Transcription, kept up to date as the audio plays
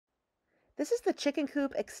This is the chicken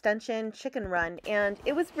coop extension chicken run, and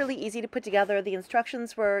it was really easy to put together. The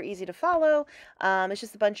instructions were easy to follow. It's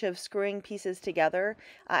just a bunch of screwing pieces together.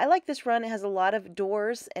 I like this run. It has a lot of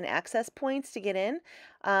doors and access points to get in,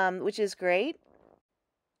 which is great.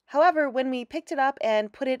 However, when we picked it up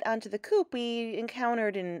and put it onto the coop, we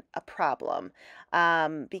encountered a problem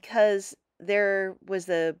because there was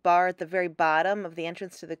a bar at the very bottom of the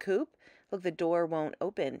entrance to the coop. Look, the door won't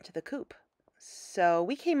open to the coop. So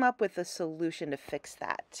we came up with a solution to fix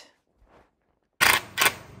that.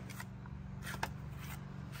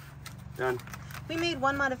 Done. We made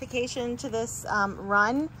one modification to this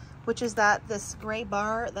run, which is that this gray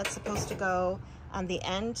bar that's supposed to go on the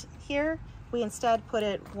end here, we instead put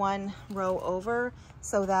it one row over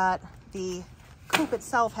so that the coop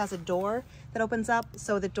itself has a door that opens up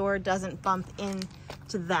so the door doesn't bump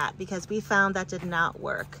into that, because we found that did not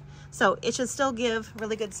work. So it should still give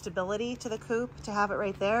really good stability to the coop to have it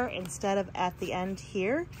right there instead of at the end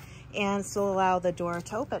here, and still allow the door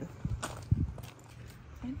to open.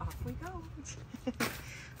 And off we go.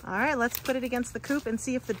 All right, let's put it against the coop and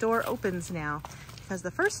see if the door opens now, because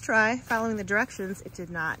the first try, following the directions, it did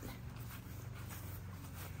not.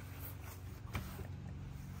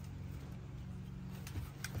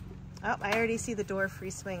 Oh, I already see the door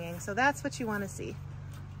free swinging, so that's what you want to see.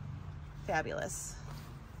 Fabulous.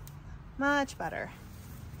 Much better.